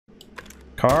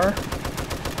car.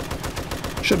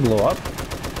 Should blow up.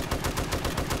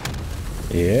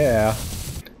 Yeah.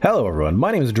 Hello everyone,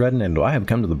 my name is Adreden and I have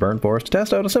come to the Burnt Forest to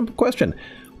test out a simple question.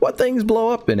 What things blow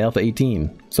up in Alpha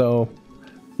 18? So,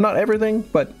 not everything,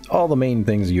 but all the main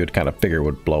things you'd kind of figure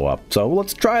would blow up. So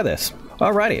let's try this.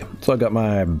 Alrighty, so I got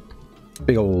my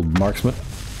big old marksman's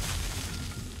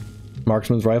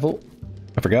rifle.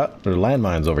 I forgot, there are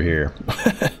landmines over here.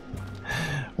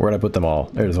 Where'd I put them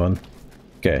all? There's one.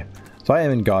 Okay, so I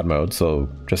am in God mode, so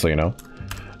just so you know.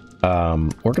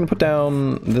 We're gonna put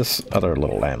down this other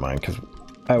little landmine because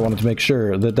I wanted to make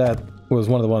sure that that was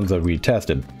one of the ones that we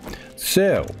tested.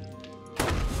 So,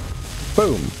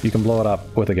 boom, you can blow it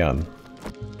up with a gun.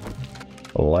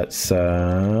 Let's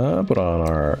put on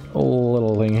our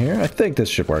little thing here. I think this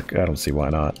should work. I don't see why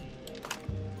not.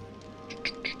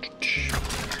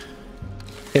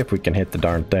 If we can hit the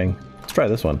darn thing. Let's try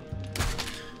this one.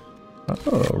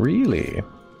 Oh, really?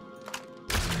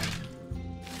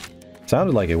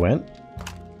 Sounded like it went.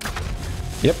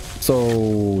 Yep,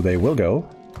 so they will go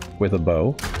with a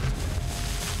bow.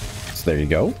 So there you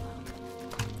go.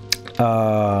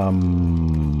 I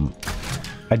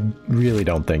really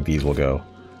don't think these will go.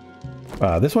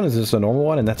 This one is just a normal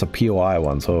one, and that's a POI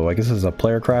one, so I guess this is a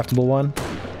player craftable one.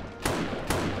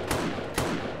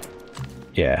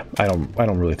 Yeah, I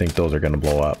don't really think those are gonna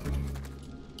blow up.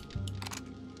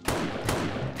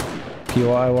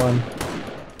 POI one.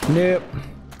 Nope.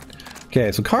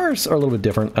 Okay, so cars are a little bit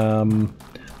different.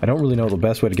 I don't really know the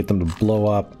best way to get them to blow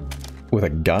up with a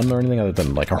gun or anything other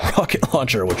than like a rocket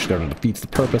launcher, which kind of defeats the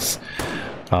purpose.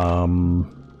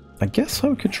 I guess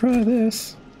I could try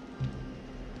this.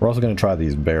 We're also going to try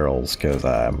these barrels because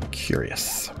I'm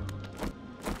curious.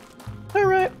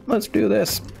 Alright, let's do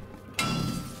this.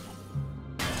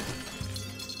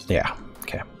 Yeah,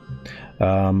 okay.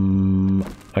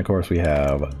 Of course we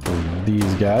have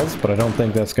these guys, but I don't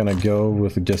think that's going to go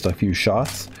with just a few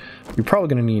shots. You're probably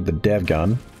going to need the dev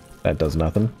gun. That does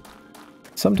nothing.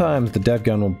 Sometimes the dev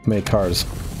gun will make cars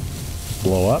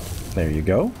blow up. There you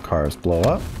go. Cars blow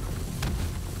up.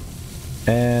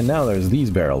 And now there's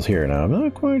these barrels here. Now, I'm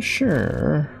not quite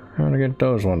sure how to get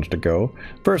those ones to go.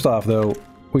 First off, though,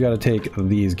 we got to take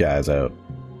these guys out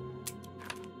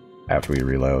after we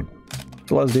reload.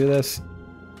 So let's do this.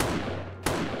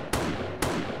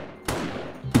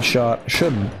 Each shot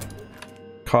should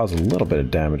cause a little bit of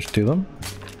damage to them.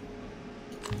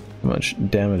 How much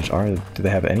damage do they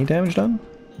have any damage done?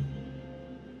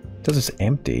 It says it's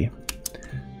empty.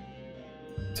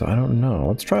 So I don't know.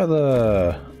 Let's try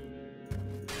the...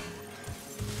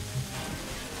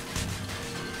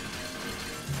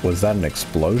 Was that an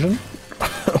explosion?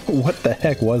 What the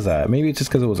heck was that? Maybe it's just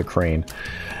because it was a crane.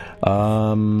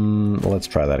 Let's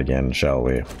try that again, shall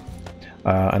we?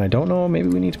 And I don't know, maybe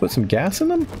we need to put some gas in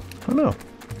them? I don't know.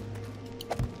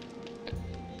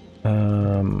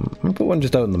 I'm gonna put one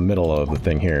just out in the middle of the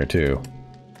thing here, too.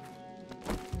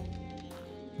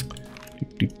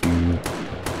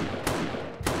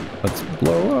 Let's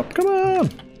blow up, come on!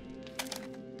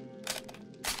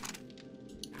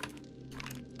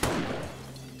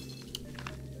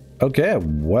 Okay,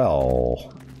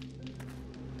 well...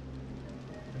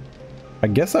 I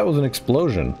guess that was an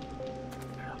explosion.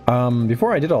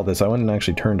 Before I did all this, I went and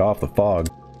actually turned off the fog.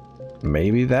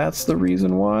 Maybe that's the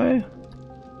reason why?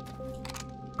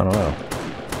 I don't know.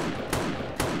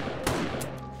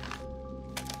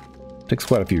 Takes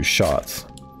quite a few shots.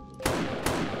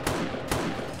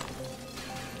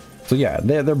 So yeah,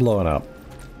 they're blowing up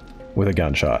with a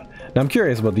gunshot. Now I'm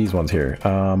curious about these ones here.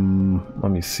 Let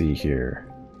me see here.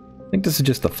 I think this is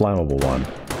just the flammable one.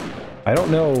 I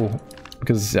don't know,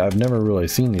 because I've never really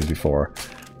seen these before.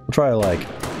 We'll try like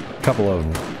a couple of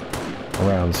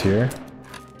rounds here.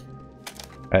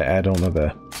 I don't know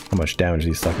how much damage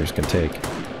these suckers can take.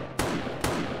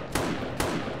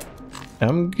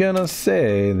 I'm gonna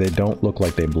say they don't look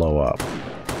like they blow up.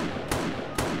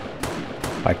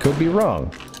 I could be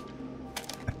wrong.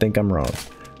 I think I'm wrong.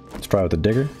 Let's try with the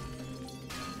digger.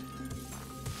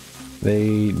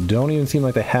 They don't even seem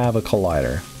like they have a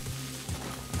collider.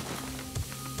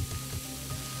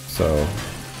 So...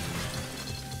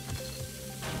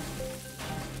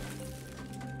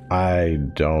 I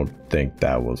don't think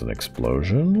that was an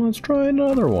explosion. Let's try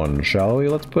another one, shall we?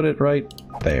 Let's put it right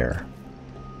there.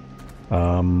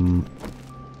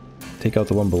 Take out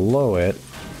the one below it.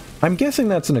 I'm guessing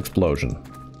that's an explosion.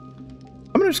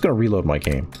 I'm just gonna reload my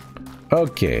game.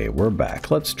 Okay, we're back.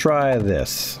 Let's try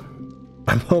this.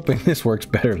 I'm hoping this works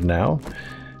better now.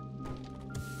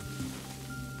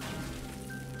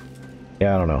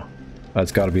 Yeah, I don't know.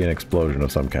 That's got to be an explosion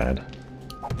of some kind.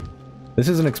 This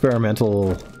is an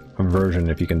experimental version,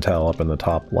 if you can tell, up in the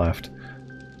top left.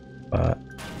 But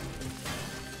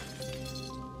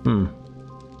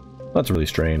that's really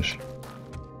strange.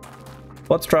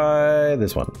 Let's try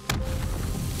this one.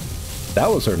 That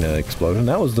was certainly an explosion.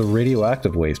 That was the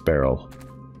radioactive waste barrel.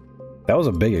 That was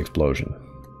a big explosion.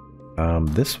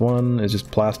 This one is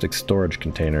just plastic storage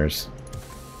containers.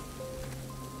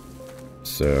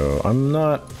 So I'm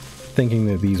not thinking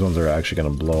that these ones are actually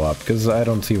going to blow up, because I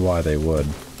don't see why they would.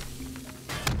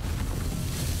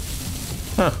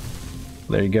 Huh.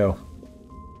 There you go.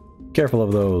 Careful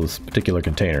of those particular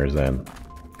containers then,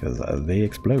 because they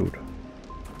explode.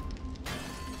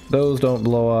 Those don't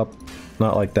blow up.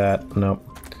 Not like that. Nope.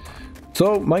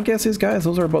 So my guess is, guys,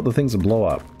 those are about the things that blow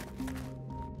up.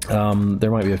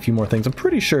 There might be a few more things. I'm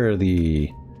pretty sure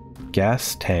the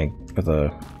gas tank with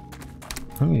a...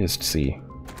 Let me just see.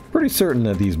 Pretty certain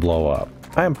that these blow up.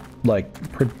 I'm,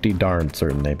 like, pretty darn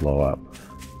certain they blow up.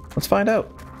 Let's find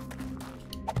out.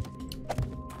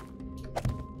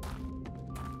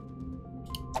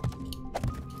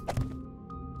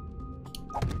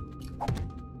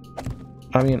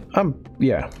 I mean,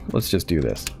 yeah, let's just do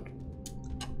this.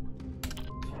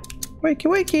 Wakey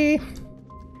wakey!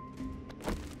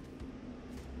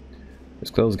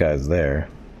 There's those guys there.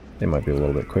 They might be a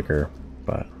little bit quicker,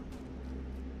 but...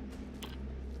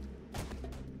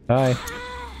 Hi!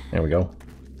 There we go.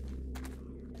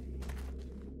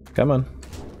 Come on.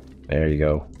 There you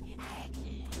go.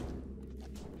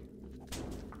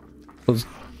 Those...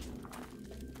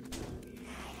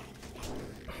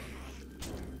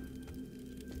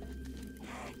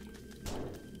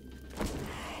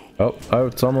 Oh,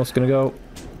 it's almost gonna go.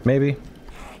 Maybe.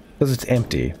 Because it's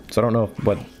empty, so I don't know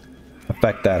what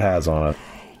effect that has on it.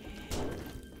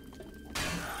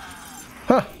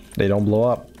 Huh! They don't blow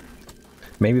up.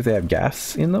 Maybe if they have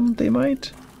gas in them, they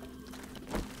might?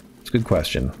 It's a good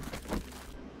question.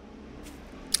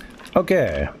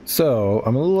 Okay, so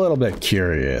I'm a little bit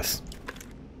curious.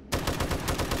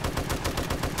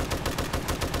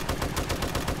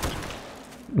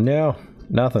 No,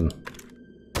 nothing.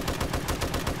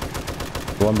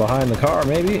 One behind the car,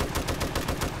 maybe?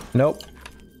 Nope.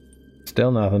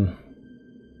 Still nothing.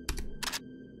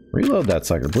 Reload that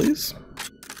sucker, please.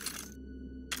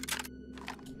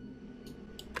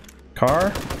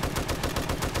 Car.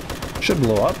 Should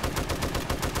blow up.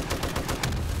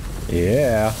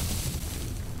 Yeah.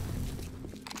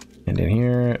 And in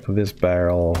here, this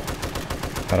barrel...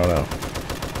 I don't know.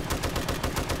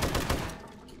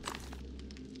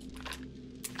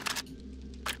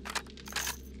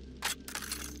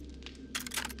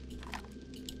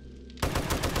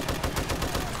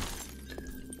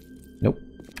 Nope.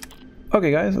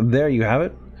 Okay, guys, there you have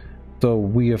it. So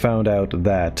we have found out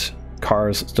that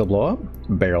cars still blow up,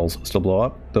 barrels still blow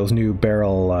up. Those new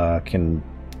barrel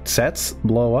sets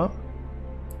blow up,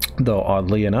 though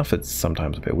oddly enough, it's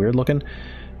sometimes a bit weird looking.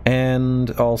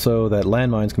 And also that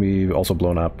landmines can be also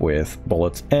blown up with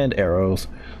bullets and arrows.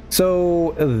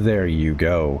 So there you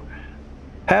go.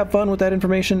 Have fun with that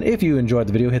information. If you enjoyed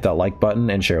the video, hit that like button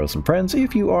and share with some friends.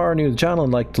 If you are new to the channel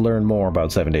and like to learn more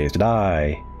about 7 Days to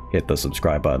Die, hit the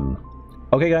subscribe button.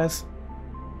 Okay guys,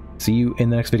 see you in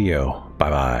the next video. Bye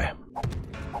bye.